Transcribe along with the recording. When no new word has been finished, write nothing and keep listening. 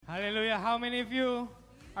Hallelujah. How many of you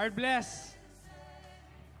are blessed?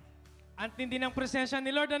 Antindi ng presensya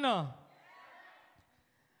ni Lord, ano?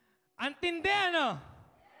 Antindi, ano?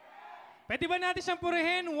 Pwede ba natin siyang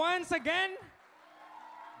purihin once again?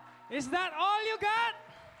 Is that all you got?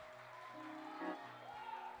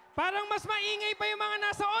 Parang mas maingay pa yung mga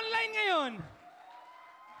nasa online ngayon.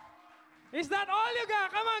 Is that all you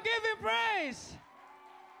got? Come on, give Him praise.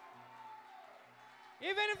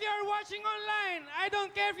 Even if you are watching online, I don't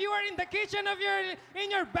care if you are in the kitchen of in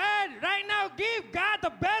your bed. Right now, give God the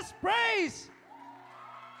best praise.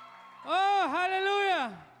 Oh,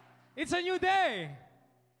 hallelujah. It's a new day.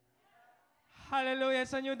 Hallelujah,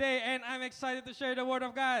 it's a new day. And I'm excited to share the Word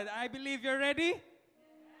of God. I believe you're ready.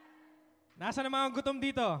 Nasaan ang mga gutom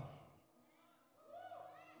dito?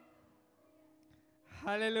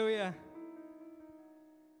 Hallelujah.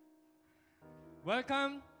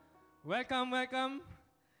 Welcome. Welcome, welcome.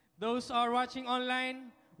 Those who are watching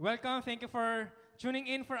online, welcome. Thank you for tuning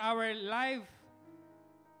in for our live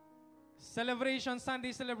celebration,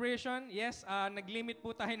 Sunday celebration. Yes, nag-limit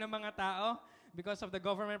po tayo ng mga tao because of the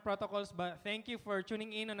government protocols. But thank you for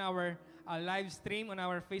tuning in on our live stream on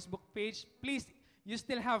our Facebook page. Please, you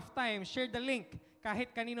still have time. Share the link.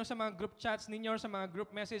 Kahit kanino sa mga group chats ninyo, sa mga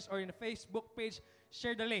group message, or in the Facebook page,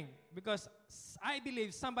 share the link. Because I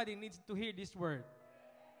believe somebody needs to hear this word.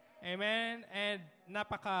 Amen? And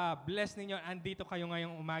napaka-bless ninyo. Andito kayo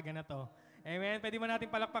ngayong umaga na to. Amen? Pwede mo natin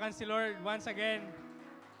palakpakan si Lord once again.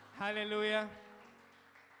 Hallelujah.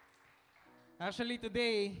 Actually,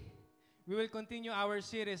 today, we will continue our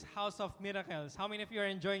series, House of Miracles. How many of you are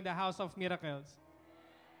enjoying the House of Miracles?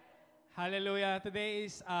 Hallelujah. Today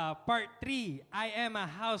is part 3. I am a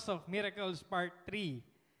House of Miracles, part 3.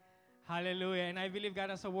 Hallelujah. And I believe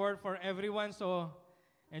God has a word for everyone. So,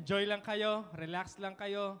 enjoy lang kayo. Relax lang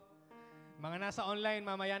kayo. Mga nasa online,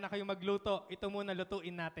 mamaya na kayo magluto. Ito muna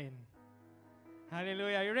lutuin natin.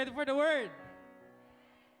 Hallelujah. You ready for the word?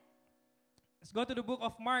 Let's go to the book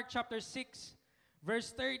of Mark, chapter 6, verse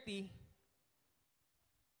 30.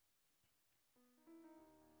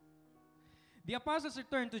 The apostles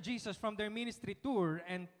returned to Jesus from their ministry tour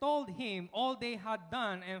and told him all they had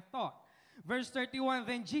done and thought. Verse 31,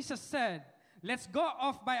 then Jesus said, let's go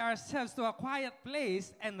off by ourselves to a quiet place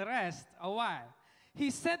and rest a while. He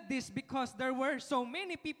said this because there were so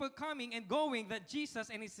many people coming and going that Jesus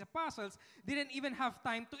and his apostles didn't even have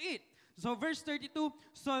time to eat. So verse 32,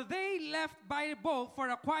 so they left by boat for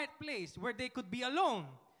a quiet place where they could be alone.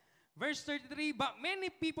 Verse 33, but many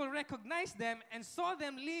people recognized them and saw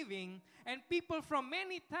them leaving, and people from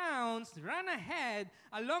many towns ran ahead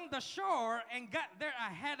along the shore and got there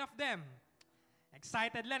ahead of them.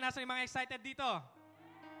 Excited lang. Nasa yung mga excited dito?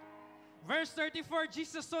 Verse 34,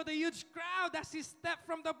 Jesus saw the huge crowd as he stepped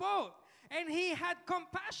from the boat. And he had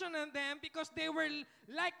compassion on them because they were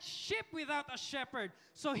like sheep without a shepherd.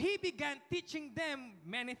 So he began teaching them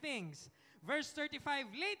many things. Verse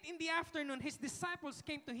 35, late in the afternoon, his disciples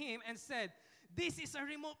came to him and said, this is a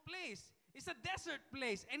remote place. It's a desert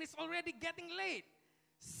place, and it's already getting late.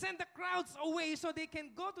 Send the crowds away so they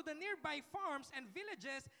can go to the nearby farms and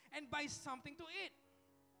villages and buy something to eat.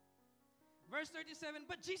 Verse 37,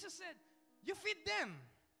 but Jesus said, you feed them.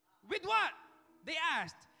 With what? They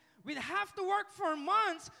asked. We'd have to work for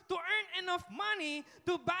months to earn enough money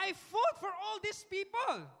to buy food for all these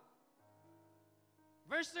people.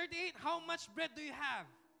 Verse 38, how much bread do you have?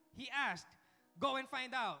 He asked. Go and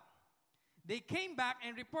find out. They came back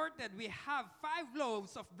and reported, we have 5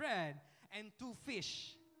 loaves of bread and 2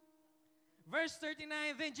 fish. Verse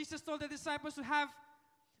 39, then Jesus told the disciples to have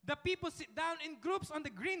the people sit down in groups on the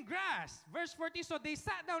green grass. Verse 40, so they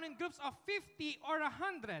sat down in groups of 50 or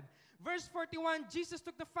 100. Verse 41, Jesus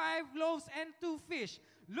took the 5 loaves and 2 fish,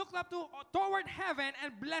 looked up toward heaven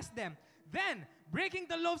and blessed them. Then, breaking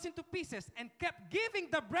the loaves into pieces and kept giving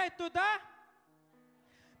the bread to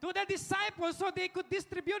the disciples so they could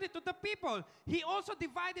distribute it to the people. He also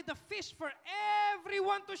divided the fish for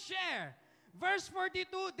everyone to share. Verse 42,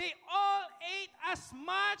 they all ate as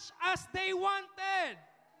much as they wanted.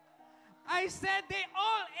 I said they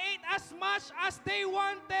all ate as much as they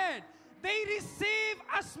wanted. They received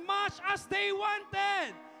as much as they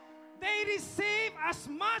wanted. They received as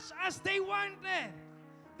much as they wanted.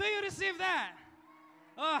 Do you receive that?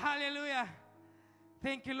 Oh, hallelujah.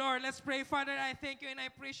 Thank you, Lord. Let's pray. Father, I thank you and I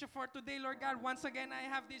praise you for today, Lord God. Once again, I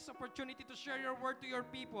have this opportunity to share your word to your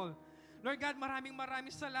people. Lord God,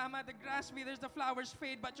 maraming salamat. The grass withers, the flowers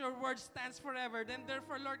fade, but your word stands forever. Then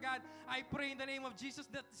therefore, Lord God, I pray in the name of Jesus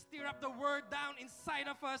that stir up the word down inside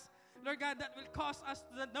of us. Lord God, that will cause us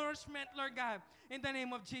the nourishment, Lord God, in the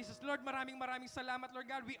name of Jesus. Lord, maraming salamat, Lord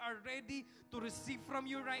God. We are ready to receive from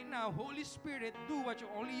you right now. Holy Spirit, do what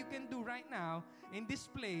only you can do right now in this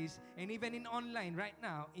place and even in online right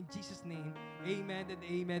now. In Jesus' name, amen and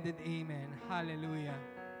amen and amen. Hallelujah.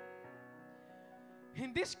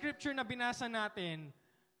 In this scripture na binasa natin,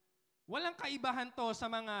 walang kaibahan to sa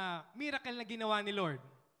mga miracle na ginawa ni Lord.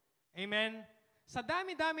 Amen? Sa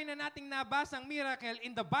dami-dami na nating nabasang miracle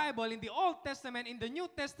in the Bible, in the Old Testament, in the New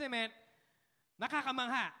Testament,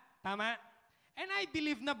 nakakamangha. Tama? And I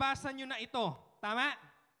believe nabasa nyo na ito. Tama?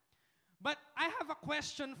 But I have a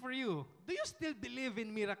question for you. Do you still believe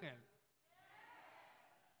in miracle?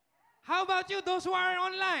 How about you, those who are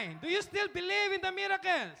online? Do you still believe in the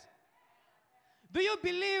miracles? Do you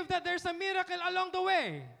believe that there's a miracle along the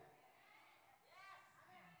way?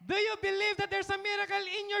 Do you believe that there's a miracle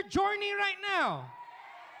in your journey right now?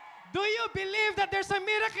 Do you believe that there's a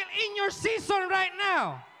miracle in your season right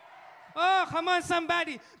now? Oh, come on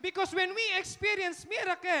somebody. Because when we experience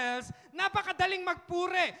miracles, napakadaling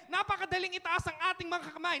magpure, napakadaling itaas ang ating mga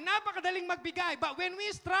kamay, napakadaling magbigay. But when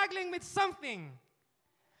we're struggling with something,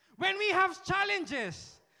 when we have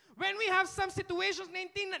challenges, when we have some situations na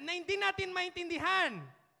hindi natin maintindihan,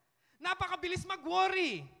 napakabilis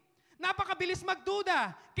mag-worry, napakabilis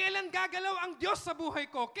magduda. Kailan gagalaw ang Diyos sa buhay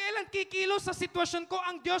ko? Kailan kikilos sa sitwasyon ko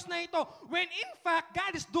ang Diyos na ito? When in fact,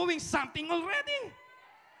 God is doing something already.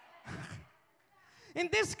 In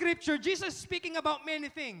this scripture, Jesus is speaking about many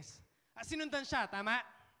things. Sinundan siya, tama?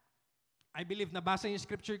 I believe nabasa yung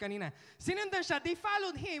scripture kanina. Sinundan siya, they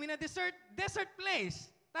followed him in a desert place.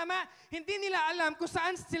 Tama? Hindi nila alam kung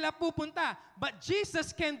saan sila pupunta. But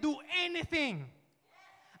Jesus can do anything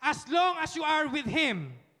as long as you are with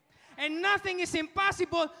Him. And nothing is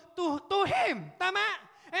impossible to Him. Tama?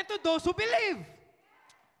 And to those who believe.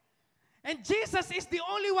 And Jesus is the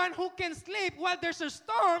only one who can sleep while there's a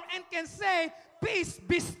storm and can say, peace,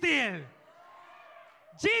 be still.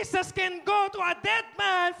 Jesus can go to a dead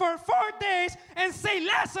man for 4 days and say,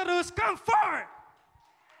 Lazarus, come forth.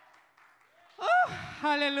 Oh,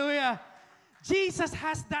 hallelujah. Jesus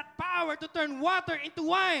has that power to turn water into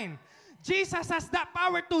wine. Jesus has that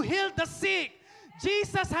power to heal the sick.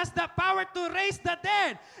 Jesus has the power to raise the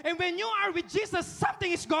dead. And when you are with Jesus,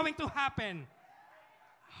 something is going to happen.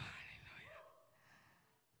 Hallelujah.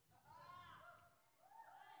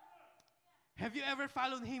 Have you ever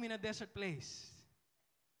followed Him in a desert place?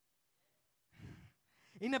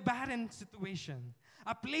 In a barren situation,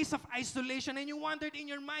 a place of isolation, and you wondered in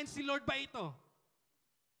your mind, si Lord ba ito?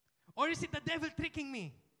 Or is it the devil tricking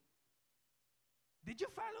me? Did you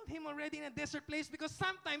follow Him already in a desert place? Because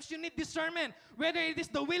sometimes you need discernment, whether it is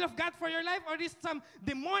the will of God for your life or it is some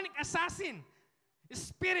demonic assassin, a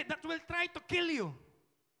spirit that will try to kill you.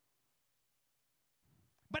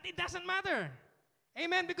 But it doesn't matter.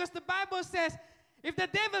 Amen? Because the Bible says, if the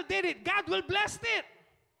devil did it, God will bless it.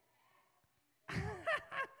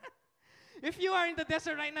 If you are in the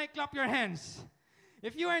desert right now, clap your hands.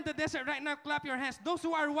 If you are in the desert right now, clap your hands. Those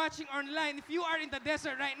who are watching online, if you are in the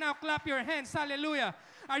desert right now, clap your hands. Hallelujah.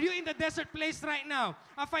 Are you in the desert place right now?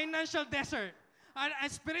 A financial desert, a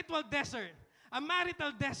spiritual desert, a marital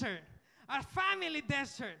desert, a family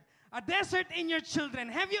desert, a desert in your children.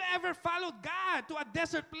 Have you ever followed God to a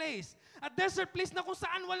desert place? A desert place na kung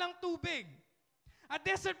saan walang tubig. A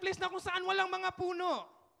desert place na kung saan walang mga puno.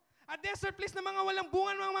 A desert place na mga walang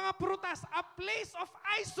bunga ng mga prutas. A place of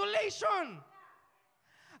isolation.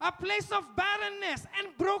 A place of barrenness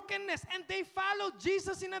and brokenness. And they followed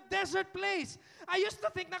Jesus in a desert place. I used to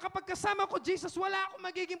think na kapag kasama ko Jesus, wala akong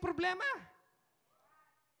magiging problema.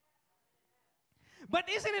 But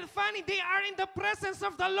isn't it funny? They are in the presence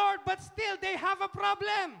of the Lord, but still they have a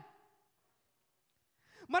problem.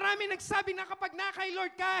 Marami nagsabi na kapag na kay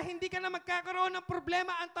Lord ka, hindi ka na magkakaroon ng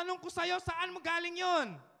problema. Ang tanong ko sa'yo, saan mo galing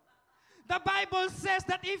yon? The Bible says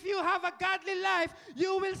that if you have a godly life,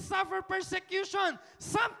 you will suffer persecution.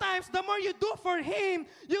 Sometimes, the more you do for Him,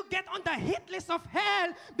 you get on the hit list of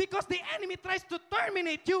hell because the enemy tries to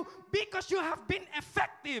terminate you because you have been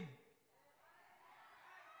effective.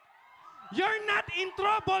 You're not in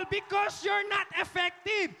trouble because you're not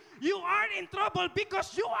effective. You are in trouble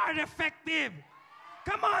because you are effective.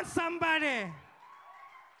 Come on, somebody.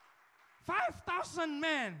 5,000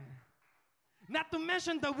 men, not to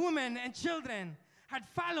mention the women and children, had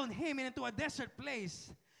followed Him into a desert place.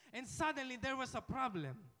 And suddenly there was a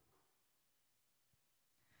problem.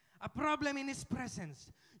 A problem in His presence.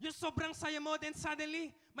 Yung sobrang saya mo, then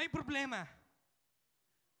suddenly, may problema.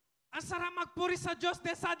 Ang sarap magpuri sa Diyos,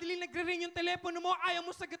 then suddenly nagre-ring yung telepono mo, ayaw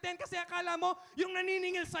mo sagutin kasi akala mo yung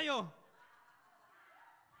naniningil sa'yo.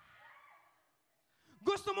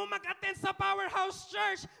 Gusto mo mag-attend sa Powerhouse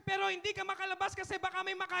Church, pero hindi ka makalabas kasi baka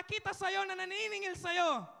may makakita sa'yo na naniningil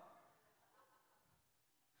sa'yo.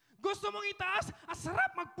 Gusto mong itaas,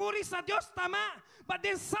 sarap magpuri sa Diyos, tama. But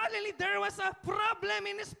then suddenly there was a problem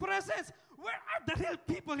in His presence. Where are the real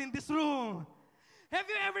people in this room? Have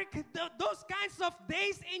you ever, those kinds of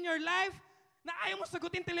days in your life, na ayaw mo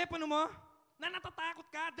sagutin telepono mo, na natatakot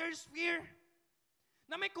ka, there's fear,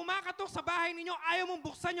 na may kumakatok sa bahay ninyo, ayaw mong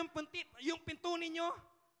buksan yung pinto ninyo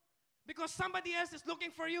because somebody else is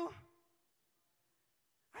looking for you.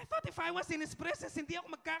 I thought if I was in His presence, hindi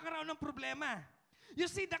ako magkakaroon ng problema. You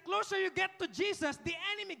see, the closer you get to Jesus, the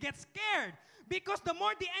enemy gets scared because the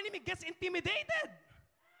more the enemy gets intimidated.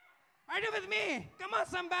 Are you with me? Come on,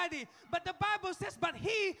 somebody. But the Bible says, but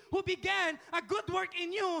He who began a good work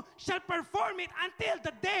in you shall perform it until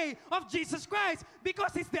the day of Jesus Christ,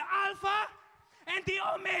 because He's the Alpha and the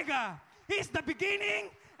Omega. He's the beginning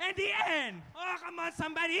and the end. Oh, come on,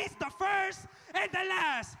 somebody. He's the first and the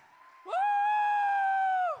last. Woo!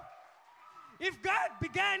 If God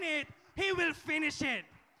began it, He will finish it.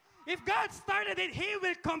 If God started it, He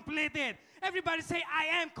will complete it. Everybody say,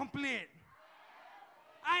 I am complete.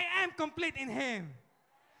 I am complete in Him.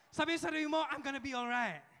 Sabi sa sarili mo, I'm gonna be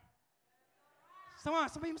alright. Sabi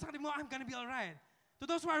mo sa sarili mo, I'm gonna be alright. To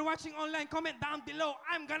those who are watching online, comment down below,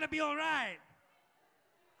 I'm gonna be alright.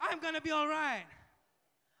 I'm gonna be alright.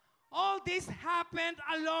 All this happened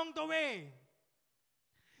along the way.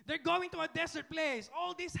 They're going to a desert place.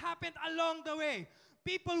 All this happened along the way.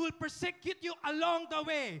 People will persecute you along the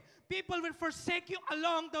way. People will forsake you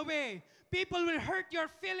along the way. People will hurt your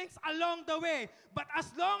feelings along the way. But as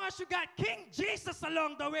long as you got King Jesus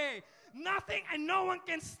along the way, nothing and no one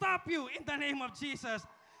can stop you in the name of Jesus.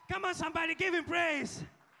 Come on, somebody, give Him praise.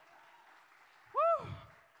 Woo!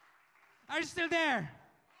 Are you still there?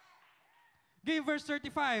 Give verse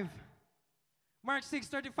 35. Mark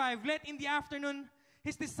 6:35. Late in the afternoon,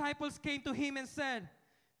 His disciples came to Him and said,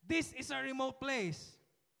 this is a remote place,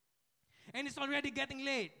 and it's already getting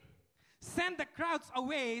late. Send the crowds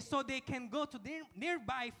away so they can go to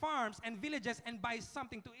nearby farms and villages and buy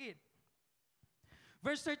something to eat.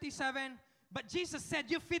 Verse 37, but Jesus said,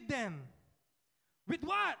 you feed them. With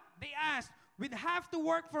what? They asked. We'd have to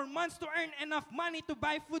work for months to earn enough money to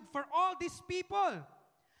buy food for all these people.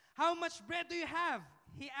 How much bread do you have?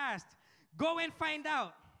 He asked. Go and find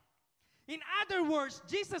out. In other words,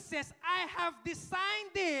 Jesus says, I have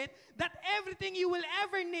designed it that everything you will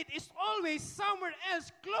ever need is always somewhere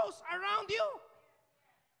else close around you.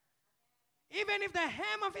 Even if the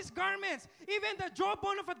hem of his garments, even the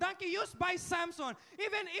jawbone of a donkey used by Samson,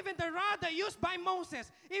 even the rod used by Moses,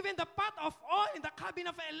 even the pot of oil in the cabin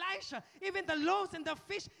of Elisha, even the loaves and the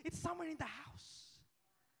fish, it's somewhere in the house.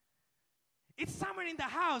 It's somewhere in the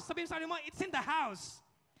house. Sabihin sa mo, it's in the house.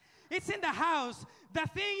 It's in the house. The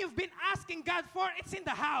thing you've been asking God for, it's in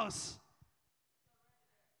the house.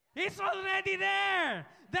 It's already there.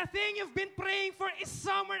 The thing you've been praying for is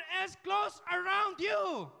somewhere else close around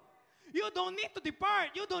you. You don't need to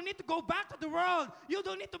depart. You don't need to go back to the world. You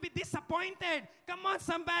don't need to be disappointed. Come on,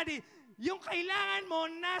 somebody. Yung kailangan mo,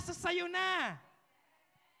 nasa sayo na.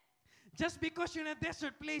 Just because you're in a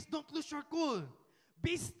desert place, don't lose your cool.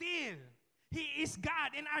 Be still. He is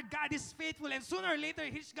God, and our God is faithful. And sooner or later,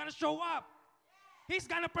 He's going to show up. He's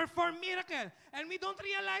going to perform miracle. And we don't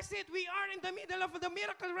realize it. We are in the middle of the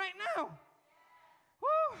miracle right now.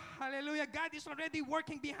 Woo! Hallelujah. God is already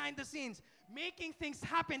working behind the scenes, making things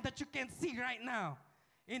happen that you can see right now.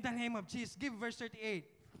 In the name of Jesus. Give verse 38.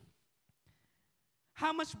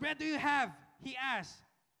 How much bread do you have? He asked.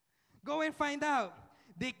 Go and find out.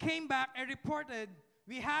 They came back and reported,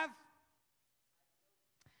 we have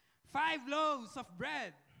 5 loaves of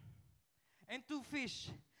bread and 2 fish.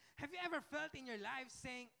 Have you ever felt in your life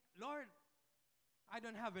saying, Lord, I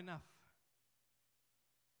don't have enough.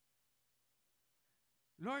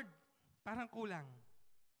 Lord, parang kulang.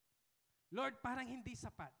 Lord, parang hindi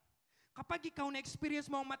sapat. Kapag ikaw na-experience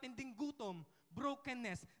mo ang matinding gutom,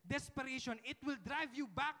 brokenness, desperation, it will drive you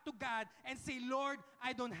back to God and say, Lord,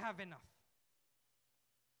 I don't have enough.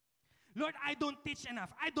 Lord, I don't teach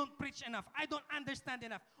enough. I don't preach enough. I don't understand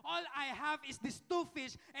enough. All I have is these 2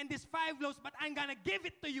 fish and these 5 loaves, but I'm gonna give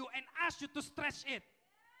it to you and ask you to stretch it.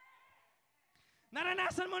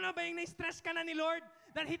 Naranasan mo na ba yung na-stretch ka na ni Lord?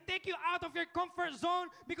 That He take you out of your comfort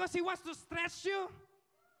zone because He wants to stretch you?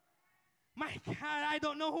 My God, I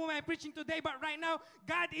don't know who I'm preaching today, but right now,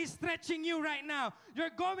 God is stretching you right now.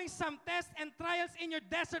 You're going some tests and trials in your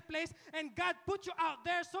desert place, and God put you out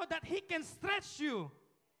there so that He can stretch you.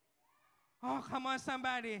 Oh, come on,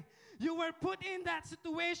 somebody. You were put in that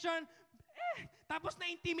situation. Tapos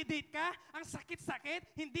na-intimidate ka, ang sakit-sakit,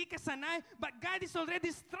 hindi ka sanay, but God is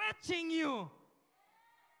already stretching you.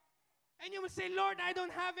 And you will say, Lord, I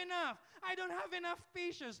don't have enough. I don't have enough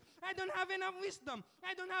patience. I don't have enough wisdom.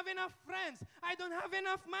 I don't have enough friends. I don't have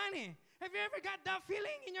enough money. Have you ever got that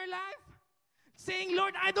feeling in your life? Saying,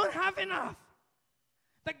 Lord, I don't have enough.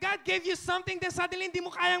 That God gave you something, then suddenly hindi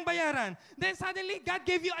mo kayang bayaran. Then suddenly God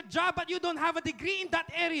gave you a job but you don't have a degree in that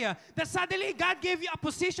area. Then suddenly God gave you a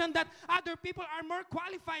position that other people are more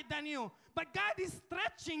qualified than you. But God is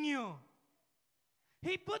stretching you.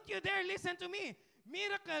 He put you there, listen to me.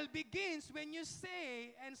 Miracle begins when you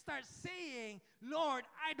say and start saying, Lord,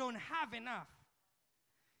 I don't have enough.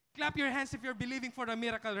 Clap your hands if you're believing for a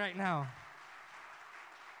miracle right now.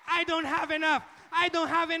 I don't have enough. I don't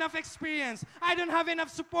have enough experience. I don't have enough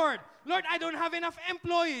support. Lord, I don't have enough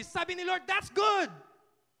employees. Sabi ni Lord, that's good.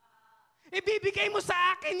 Ibibigay mo sa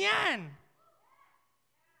akin yan.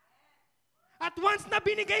 At once na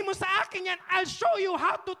binigay mo sa akin yan, I'll show you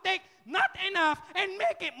how to take not enough and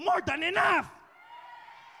make it more than enough.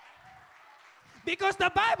 Because the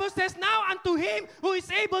Bible says, now unto him who is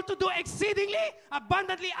able to do exceedingly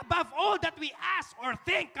abundantly above all that we ask or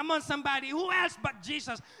think. Come on, somebody. Who else but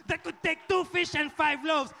Jesus that could take 2 fish and 5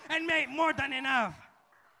 loaves and make more than enough?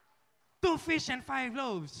 2 fish and 5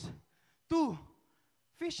 loaves. 2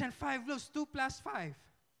 fish and 5 loaves. 2 plus 5.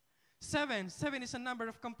 7. 7 is a number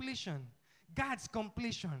of completion. God's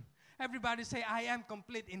completion. Everybody say, I am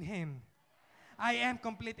complete in him. I am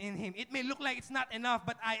complete in him. It may look like it's not enough,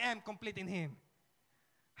 but I am complete in him.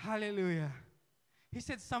 Hallelujah. He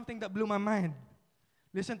said something that blew my mind.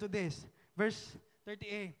 Listen to this. Verse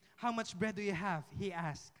 38. How much bread do you have? He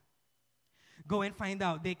asked. Go and find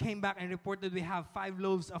out. They came back and reported we have 5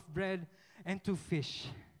 loaves of bread and 2 fish.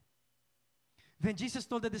 Then Jesus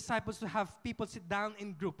told the disciples to have people sit down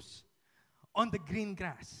in groups on the green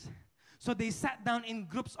grass. So they sat down in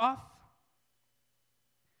groups of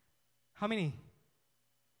how many?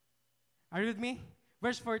 Are you with me?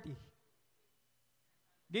 Verse 40.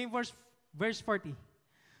 Game verse 40.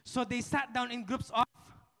 So they sat down in groups of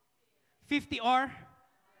 50 or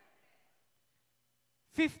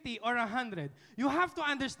 100. You have to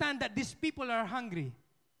understand that these people are hungry.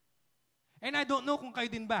 And I don't know kung kayo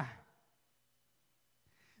din ba.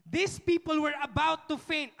 These people were about to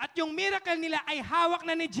faint. At yung miracle nila ay hawak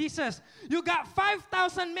na ni Jesus. You got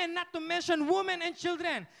 5,000 men, not to mention women and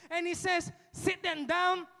children. And he says, sit them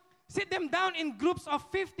down in groups of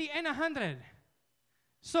 50 and 100.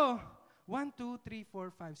 So, 1, 2, 3,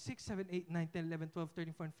 4, 5, 6, 7, 8, 9, 10, 11, 12,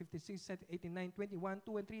 13, 14, 15, 16, 17, 18, 19, 20, 1,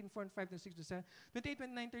 2, and 3, and 4, and 5, and 6, and 7, 28,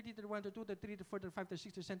 29, 30, 31, 32, 33, 34, 35,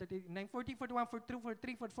 36, 37, 38, 39, 40, 41, 42,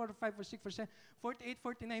 43, 44, 45, 46, 47, 48,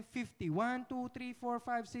 49, 50. 1, 2, 3, 4,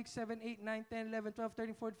 5, 6, 7, 8, 9, 10, 11, 12,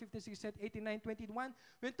 13, 14, 15, 16, 17, 18, 19, 20,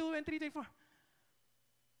 1, 2, and 3, 34.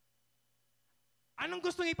 Anong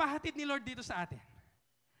gustong ipahatid ni Lord dito sa atin?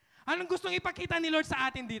 Anong gustong ipakita ni Lord sa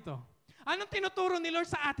atin dito? Anong tinuturo ni Lord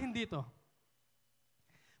sa atin dito?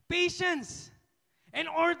 Patience and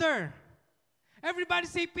order. Everybody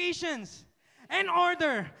say patience and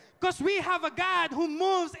order. Because we have a God who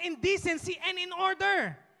moves in decency and in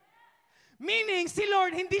order. Meaning, si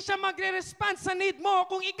Lord, hindi siya magre-respond sa need mo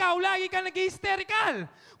kung ikaw lagi kang nag-hysterical.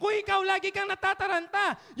 Kung ikaw lagi kang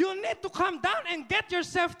natataranta. You need to come down and get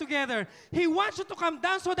yourself together. He wants you to come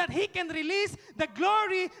down so that He can release the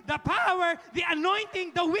glory, the power, the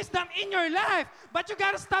anointing, the wisdom in your life. But you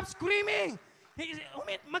gotta stop screaming.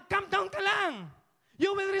 Mag-calm down ka lang.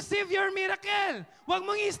 You will receive your miracle. Huwag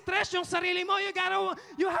mong i-stress yung sarili mo.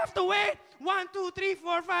 You have to wait. 1, 2, 3,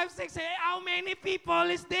 4, 5, 6. How many people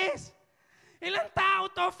is this? Ilang tao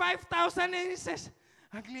to? 5,000. And he says,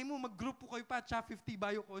 agli mo, mag-grupo kayo pa. Tsa 50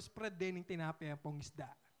 bayo ko. Spread din yung tinapay ang pong isda.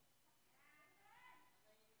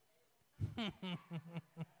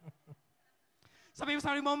 Sabi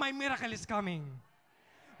mo, my miracle is coming.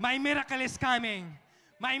 My miracle is coming.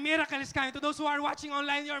 My miracle is coming. To those who are watching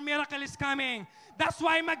online, your miracle is coming. That's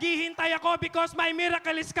why maghihintay ako because my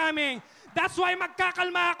miracle is coming. That's why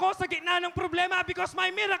magkakalma ako sa gitna ng problema because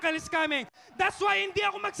my miracle is coming. That's why hindi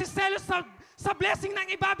ako magsiselos sa blessing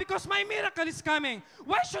ng iba because my miracle is coming.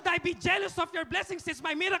 Why should I be jealous of your blessing since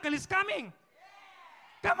my miracle is coming?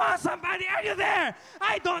 Come on, somebody, are you there?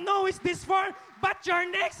 I don't know who is this for, but you're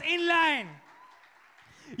next in line.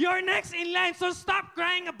 You're next in line, so stop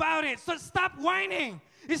crying about it. So stop whining.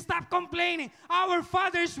 Stop complaining. Our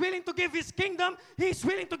Father is willing to give His kingdom. He's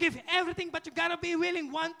willing to give everything, but you gotta be willing.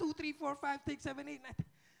 1, 2, 3, 4, 5, 6, 7, 8, 9.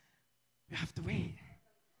 You have to wait.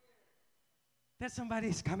 That somebody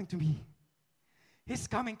is coming to me. He's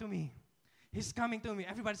coming to me. He's coming to me.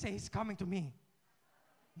 Everybody say, He's coming to me.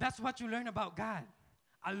 That's what you learn about God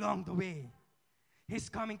along the way. He's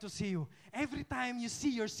coming to see you. Every time you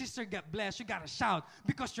see your sister get blessed, you gotta shout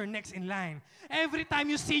because you're next in line. Every time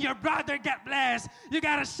you see your brother get blessed, you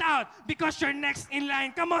gotta shout because you're next in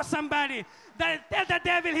line. Come on, somebody. Tell the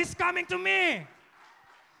devil, he's coming to me.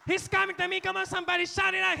 He's coming to me. Come on, somebody.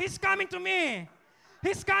 Shout it out. He's coming to me.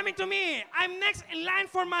 He's coming to me. I'm next in line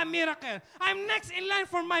for my miracle. I'm next in line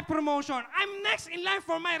for my promotion. I'm next in line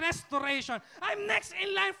for my restoration. I'm next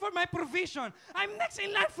in line for my provision. I'm next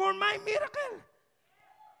in line for my miracle.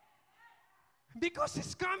 Because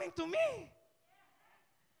He's coming to me.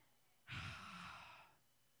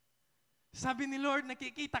 Sabi ni Lord,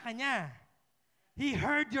 nakikita ka niya. He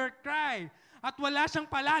heard your cry. At wala siyang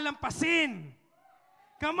palalampasin.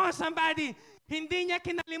 Come on, somebody. Hindi niya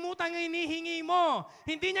kinalimutan ang hinihingi mo.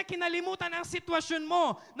 Hindi niya kinalimutan ang sitwasyon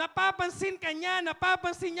mo. Napapansin ka niya,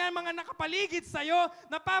 napapansin niya ang mga nakapaligid sa'yo,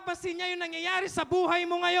 napapansin niya yung nangyayari sa buhay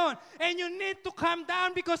mo ngayon. And you need to calm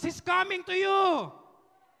down because He's coming to you.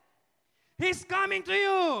 He's coming to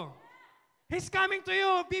you. He's coming to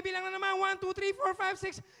you. Bibilang na naman, 1, 2, 3, 4,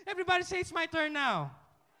 5, 6. Everybody say, it's my turn now.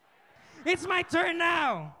 It's my turn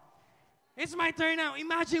now. It's my turn now.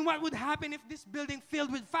 Imagine what would happen if this building filled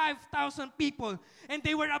with 5,000 people and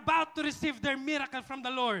they were about to receive their miracle from the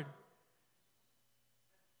Lord.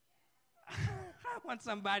 I want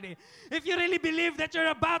somebody. If you really believe that you're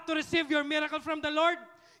about to receive your miracle from the Lord,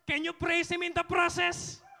 can you praise Him in the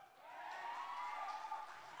process?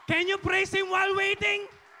 Can you praise Him while waiting?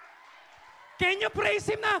 Can you praise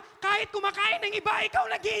Him na kahit kumakain ng iba, ikaw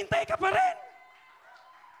naghihintay ka pa rin?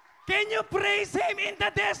 Can you praise Him in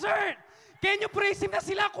the desert? Can you praise Him na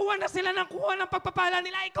sila ng pagpapala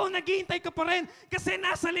nila, ikaw naghihintay ka pa rin kasi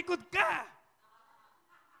nasa likod ka?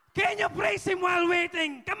 Can you praise Him while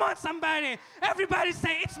waiting? Come on, somebody. Everybody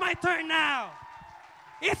say, it's my turn now.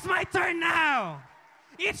 It's my turn now.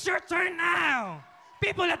 It's your turn now.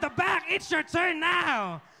 People at the back, it's your turn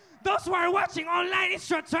now. Those who are watching online, it's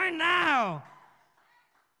your turn now.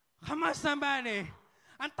 Come on, somebody.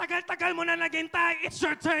 Ang tagal-tagal mo na naghintay, it's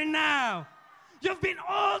your turn now. You've been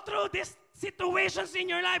all through these situations in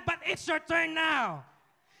your life, but it's your turn now.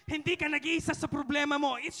 Hindi ka nag-iisa sa problema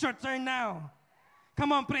mo, it's your turn now.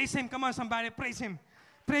 Come on, praise Him. Come on, somebody, praise Him.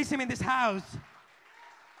 Praise Him in this house.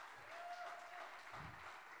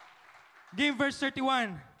 Give verse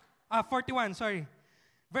 41. 41, sorry.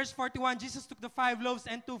 Verse 41, Jesus took the 5 loaves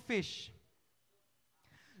and 2 fish,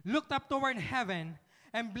 looked up toward heaven,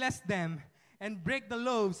 and blessed them, and break the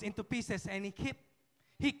loaves into pieces, and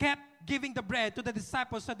He kept giving the bread to the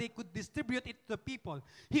disciples so they could distribute it to the people.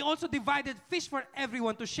 He also divided fish for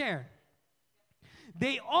everyone to share.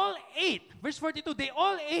 They all ate. Verse 42, they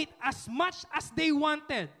all ate as much as they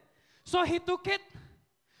wanted. So He took it,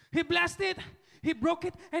 He blessed it, He broke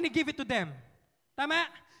it, and He gave it to them. Tama?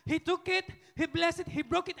 He took it, He blessed it, He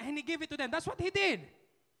broke it, and He gave it to them. That's what He did.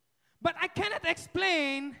 But I cannot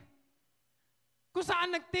explain kung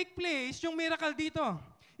saan nag-take place yung miracle dito.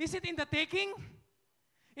 Is it in the taking?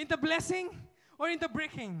 In the blessing? Or in the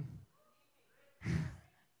breaking?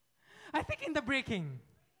 I think in the breaking.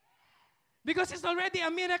 Because it's already a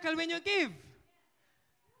miracle when you give.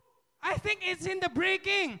 I think it's in the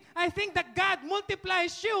breaking. I think that God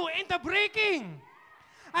multiplies you in the breaking.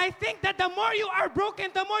 I think that the more you are broken,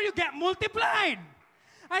 the more you get multiplied.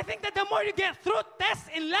 I think that the more you get through tests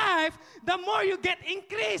in life, the more you get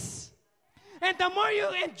increase. And the more you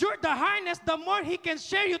endure the hardness, the more He can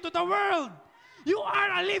share you to the world. You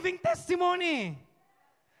are a living testimony.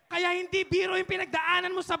 Kaya hindi biro yung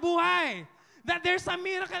pinagdaanan mo sa buhay. That there's a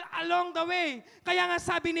miracle along the way. Kaya nga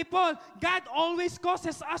sabi ni Paul, God always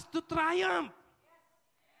causes us to triumph.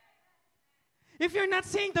 If you're not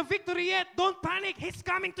seeing the victory yet, don't panic. He's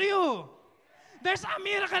coming to you. There's a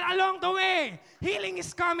miracle along the way. Healing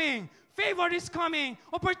is coming. Favor is coming.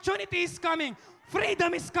 Opportunity is coming.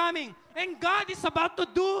 Freedom is coming. And God is about to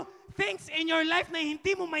do things in your life na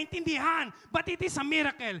hindi mo maintindihan, but it is a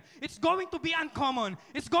miracle. It's going to be uncommon.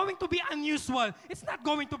 It's going to be unusual. It's not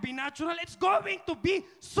going to be natural. It's going to be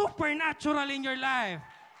supernatural in your life.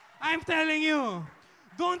 I'm telling you,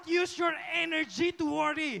 don't use your energy to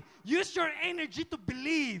worry. Use your energy to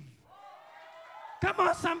believe. Come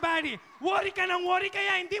on, somebody. Worry ka ng worry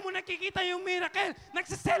kaya hindi mo nakikita yung miracle.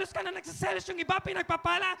 Nagsiselos ka na nagsiselos yung iba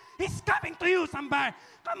pinagpapala. He's coming to you, somebody.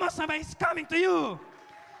 Come on, somebody. He's coming to you.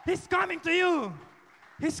 He's coming to you.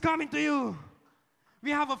 He's coming to you.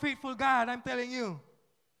 We have a faithful God, I'm telling you.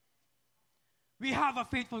 We have a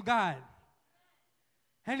faithful God.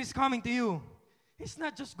 And He's coming to you. He's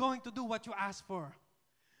not just going to do what you ask for,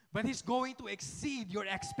 but He's going to exceed your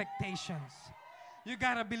expectations. You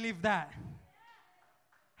gotta believe that.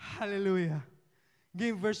 Hallelujah.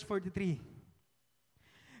 Give verse 43.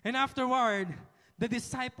 And afterward, the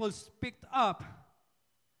disciples picked up.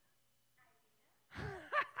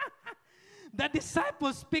 The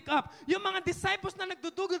disciples pick up. Yung mga disciples na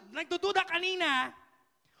nagdududa kanina,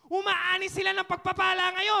 umaani sila ng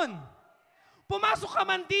pagpapala ngayon. Pumasok ka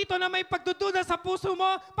man dito na may pagdududa sa puso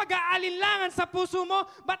mo, pag-aalinlangan sa puso mo,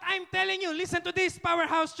 but I'm telling you, listen to this,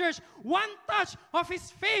 Powerhouse Church, one touch of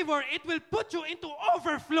His favor, it will put you into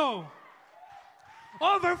overflow.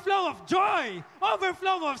 Overflow of joy,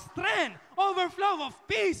 overflow of strength, overflow of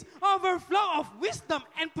peace, overflow of wisdom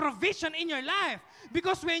and provision in your life.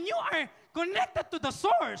 Because when you are connected to the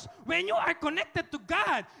source, when you are connected to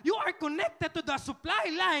God, you are connected to the supply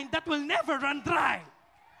line that will never run dry.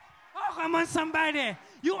 Oh, come on somebody.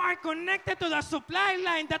 You are connected to the supply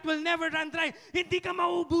line that will never run dry. Hindi ka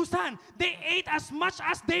mauubusan. They ate as much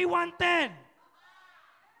as they wanted.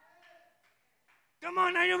 Come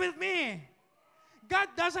on, are you with me? God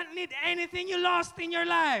doesn't need anything you lost in your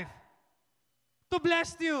life to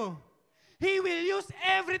bless you. He will use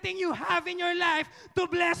everything you have in your life to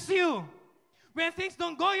bless you. When things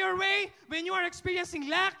don't go your way, when you are experiencing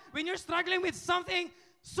lack, when you're struggling with something,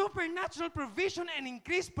 supernatural provision and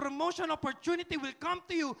increased promotion opportunity will come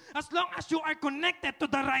to you as long as you are connected to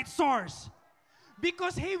the right source.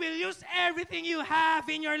 Because He will use everything you have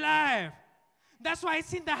in your life. That's why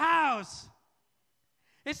it's in the house.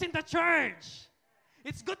 It's in the church.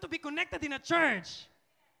 It's good to be connected in a church.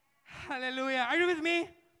 Hallelujah. Are you with me?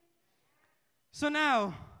 So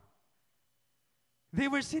now, they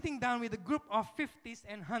were sitting down with a group of 50s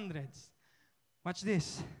and 100s. Watch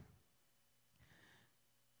this.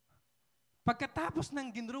 Pagkatapos ng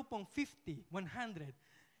ginrupong 50, 100,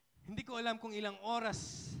 hindi ko alam kung ilang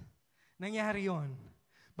oras nangyari yon.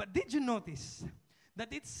 But did you notice that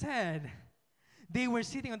it said they were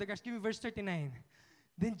sitting on the grass? Give me verse 39.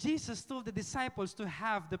 Then Jesus told the disciples to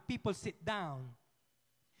have the people sit down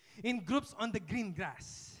in groups on the green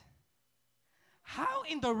grass. How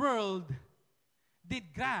in the world did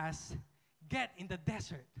grass get in the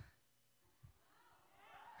desert?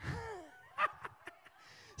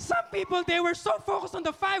 Some people, they were so focused on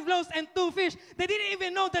the 5 loaves and 2 fish, they didn't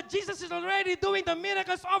even know that Jesus is already doing the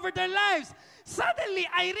miracles over their lives. Suddenly,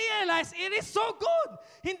 I realized it is so good.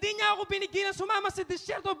 Hindi niya ako pinigilan sumama sa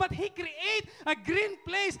desierto, but He create a green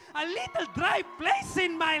place, a little dry place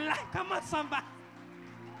in my life. Come on, somebody.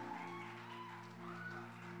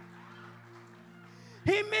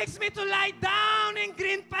 He makes me to lie down in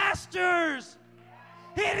green pastures.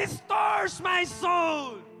 He restores my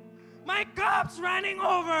soul. My cup's running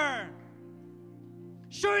over.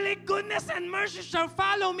 Surely goodness and mercy shall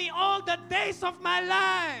follow me all the days of my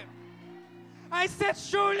life. I said,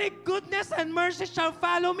 surely goodness and mercy shall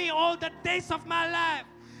follow me all the days of my life.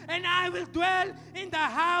 And I will dwell in the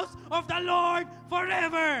house of the Lord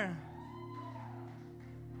forever.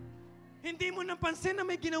 Hindi mo napansin na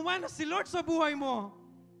may ginawa na si Lord sa buhay mo.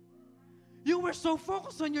 You were so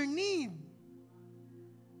focused on your need.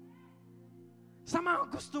 Sa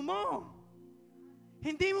mga gusto mo.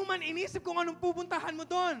 Hindi mo man inisip kung anong pupuntahan mo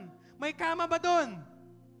doon. May kama ba doon?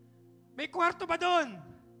 May kwarto ba doon?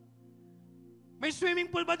 May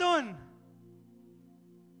swimming pool ba doon?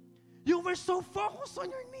 You were so focused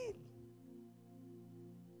on your need.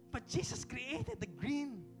 But Jesus created the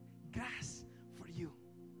green grass for you.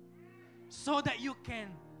 So that you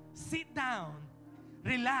can sit down,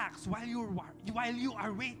 relax while you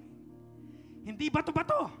are waiting. Hindi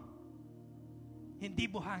bato-bato. Hindi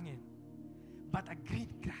buhangin, but a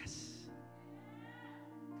green grass.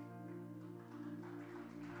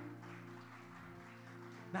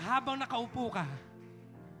 Na habang nakaupo ka,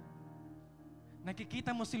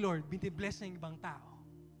 nakikita mo si Lord, binibless niya yung ibang tao.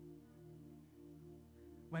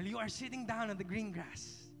 While you are sitting down on the green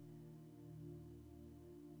grass,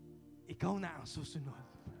 ikaw na ang susunod.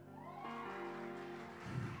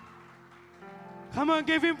 Come on,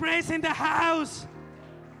 give Him praise in the house.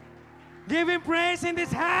 Give Him praise in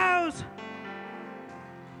this house.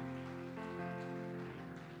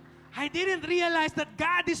 I didn't realize that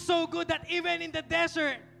God is so good that even in the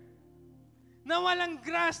desert, na walang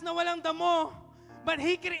grass, na walang damo, but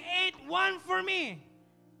He create one for me.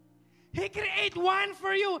 He create one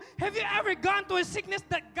for you. Have you ever gone to a sickness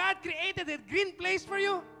that God created a green place for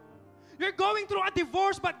you? You're going through a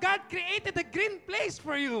divorce, but God created a green place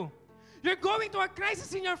for you. You're going to a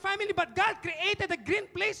crisis in your family, but God created a green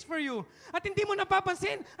place for you. At hindi mo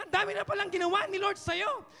napapansin, ang dami na palang ginawa ni Lord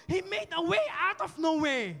sa'yo. He made a way out of no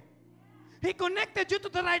way. He connected you to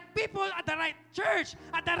the right people at the right church,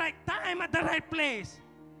 at the right time, at the right place.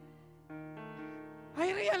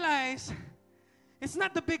 I realize it's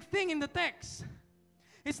not the big thing in the text.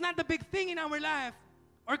 It's not the big thing in our life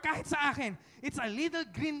or kahit sa akin, it's a little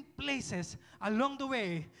green places along the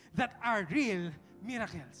way that are real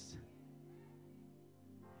miracles.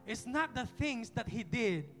 It's not the things that He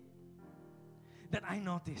did that I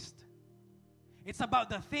noticed. It's about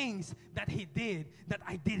the things that He did that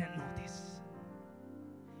I didn't notice.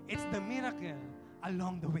 It's the miracle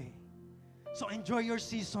along the way. So enjoy your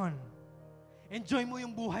season. Enjoy mo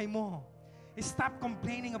yung buhay mo. Stop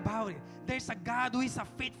complaining about it. There's a God who is a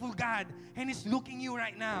faithful God and He's looking you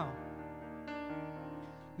right now.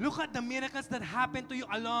 Look at the miracles that happened to you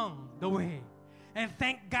along the way. And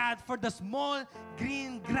thank God for the small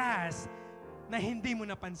green grass na hindi mo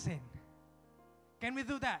napansin. Can we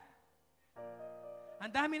do that?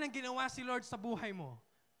 Ang dami nang ginawa si Lord sa buhay mo.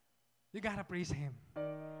 You gotta praise Him.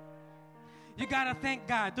 You gotta thank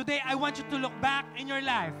God. Today, I want you to look back in your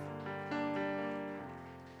life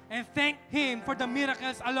and thank Him for the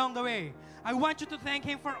miracles along the way. I want you to thank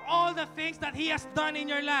Him for all the things that He has done in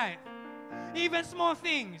your life. Even small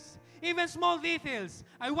things, even small details.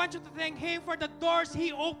 I want you to thank Him for the doors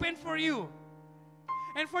He opened for you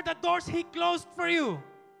and for the doors He closed for you.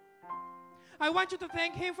 I want you to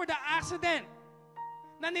thank Him for the accident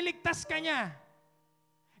na niligtas ka niya.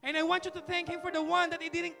 And I want you to thank Him for the one that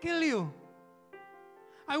He didn't kill you.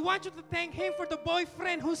 I want you to thank Him for the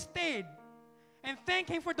boyfriend who stayed. And thank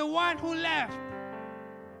Him for the one who left.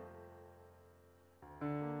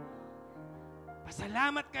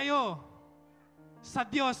 Pasalamat kayo sa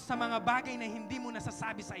Diyos sa mga bagay na hindi mo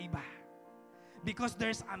nasasabi sa iba. Because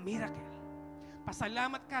there's a miracle.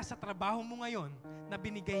 Pasalamat ka sa trabaho mo ngayon na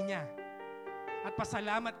binigay niya. At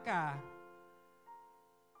pasalamat ka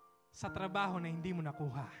sa trabaho na hindi mo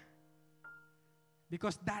nakuha.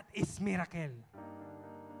 Because that is miracle.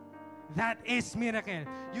 That is miracle.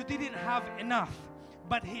 You didn't have enough,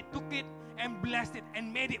 but He took it and blessed it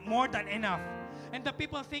and made it more than enough. And the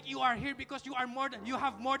people think you are here because you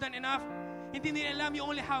have more than enough. Hindi nila alam you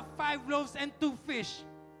only have 5 loaves and 2 fish.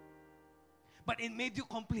 But it made you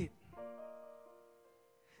complete.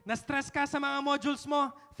 Na-stress ka sa mga modules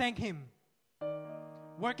mo, thank Him.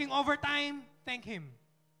 Working overtime, thank Him.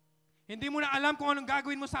 Hindi mo na alam kung anong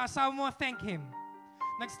gagawin mo sa asawa mo, thank Him.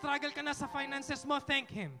 Nag-struggle ka na sa finances mo,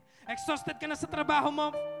 thank Him. Exhausted ka na sa trabaho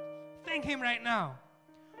mo, thank Him right now.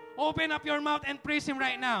 Open up your mouth and praise Him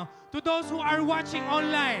right now. To those who are watching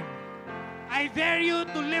online, I dare you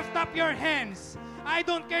to lift up your hands. I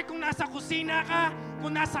don't care kung nasa kusina ka,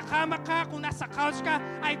 kung nasa kama ka, kung nasa couch ka.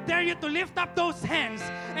 I dare you to lift up those hands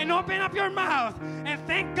and open up your mouth and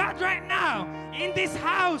thank God right now in this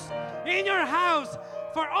house, in your house,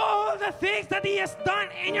 for all the things that He has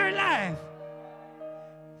done in your life.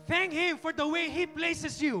 Thank Him for the way He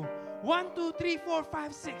places you. 1, 2, 3, 4,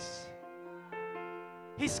 5, 6.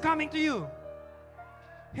 He's coming to you.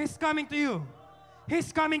 He's coming to you.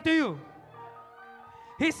 He's coming to you.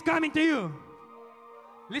 He's coming to you.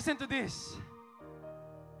 Listen to this.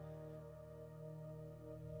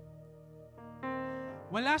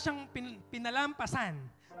 Wala siyang pinalampasan.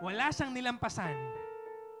 Wala siyang nilampasan.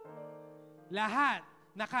 Lahat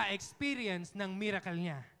naka-experience ng miracle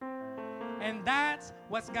niya. And that's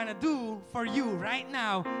what's gonna do for you right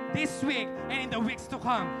now, this week, and in the weeks to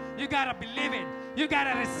come. You gotta believe it. You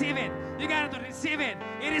gotta receive it. You gotta receive it.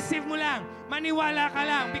 I-receive mo lang. Maniwala ka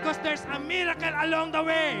lang because there's a miracle along the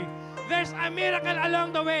way. There's a miracle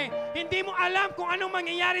along the way. Hindi mo alam kung anong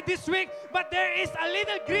mangyayari this week, but there is a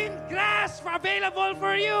little green grass available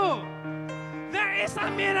for you. There is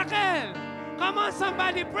a miracle. Come on,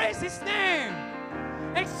 somebody, praise His name.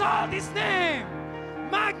 Exalt His name.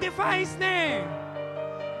 Magnify His name.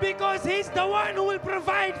 Because He's the one who will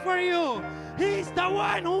provide for you. He's the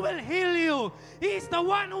one who will heal you. He's the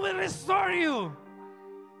one who will restore you.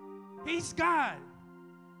 He's God.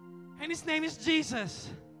 And His name is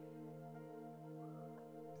Jesus.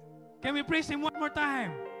 Can we praise Him one more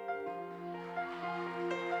time?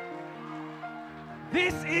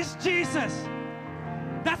 This is Jesus.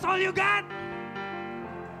 That's all you got?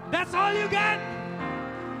 That's all you got?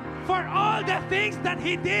 For all the things that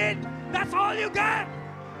He did, that's all you got?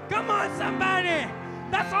 Come on, somebody.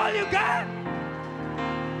 That's all you got?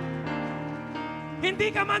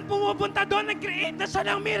 Hindi ka man pumupunta doon, nag-create na siya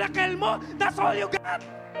ng miracle mo. That's all you got?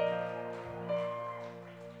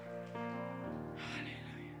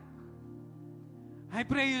 Hallelujah. I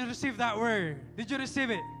pray you receive that word. Did you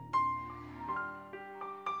receive it?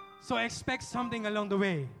 So expect something along the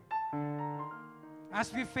way.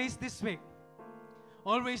 As we face this week,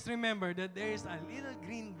 always remember that there is a little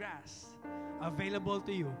green grass available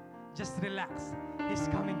to you. Just relax. He's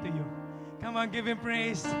coming to you. Come on, give Him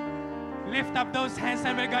praise. Lift up those hands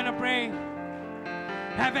and we're gonna pray.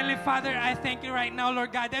 Heavenly Father, I thank you right now,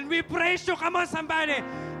 Lord God, and we praise you. Come on, somebody.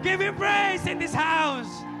 Give him praise in this house.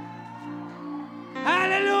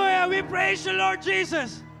 Hallelujah. We praise you, Lord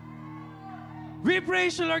Jesus. We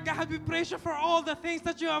praise you, Lord God. We praise you for all the things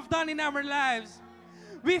that you have done in our lives.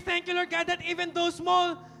 We thank you, Lord God, that even those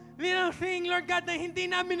small little thing, Lord God, na hindi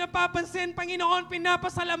namin napapansin, Panginoon,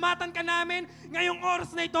 pinapasalamatan ka namin ngayong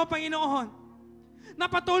oras na ito, Panginoon. Na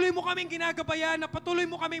patuloy mo kaming ginagabayan, na patuloy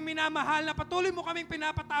mo kaming minamahal, na patuloy mo kaming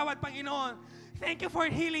pinapatawad, Panginoon. Thank you for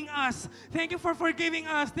healing us. Thank you for forgiving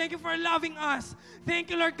us. Thank you for loving us. Thank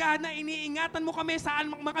you, Lord God, na iniingatan mo kami saan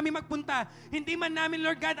kami magpunta. Hindi man namin,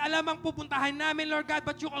 Lord God, alam ang pupuntahan namin, Lord God,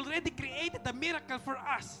 but you already created the miracle for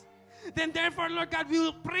us. Then therefore, Lord God, we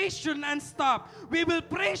will praise you non-stop. We will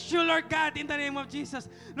praise you, Lord God, in the name of Jesus.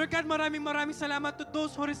 Lord God, maraming salamat to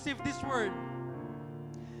those who receive this word.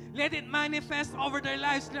 Let it manifest over their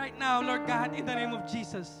lives right now, Lord God, in the name of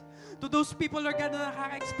Jesus. To those people, Lord God, na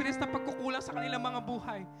nakaka-experience ng pagkukulang sa kanilang mga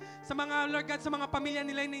buhay. Sa mga, Lord God, sa mga pamilya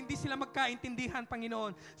nila na hindi sila magkaintindihan,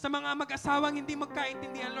 Panginoon. Sa mga mag-asawang hindi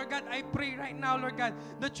magkaintindihan, Lord God, I pray right now, Lord God,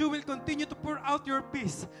 that you will continue to pour out your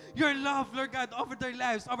peace, your love, Lord God, over their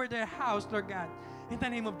lives, over their house, Lord God. In the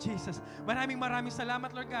name of Jesus. Maraming salamat,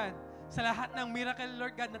 Lord God, sa lahat ng miracle,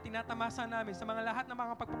 Lord God, na tinatamasa namin, sa mga lahat ng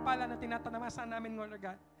mga pagpapala na tinatamasa namin, Lord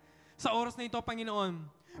God. Sa oras na ito, Panginoon,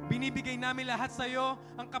 binibigay namin lahat sa iyo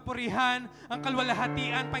ang kapurihan, ang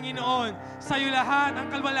kalwalhatian, Panginoon. Sa iyo lahat ang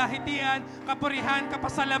kalwalhatian, kapurihan,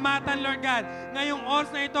 kapasalamatan, Lord God. Ngayong oras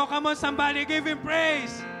na ito, come on somebody, give Him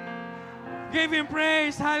praise. Give Him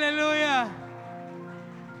praise. Hallelujah.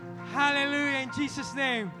 Hallelujah in Jesus'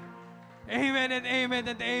 name. Amen and amen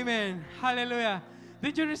and amen. Hallelujah.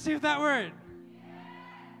 Did you receive that word?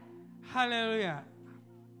 Hallelujah.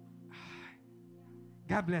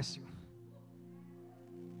 God bless you.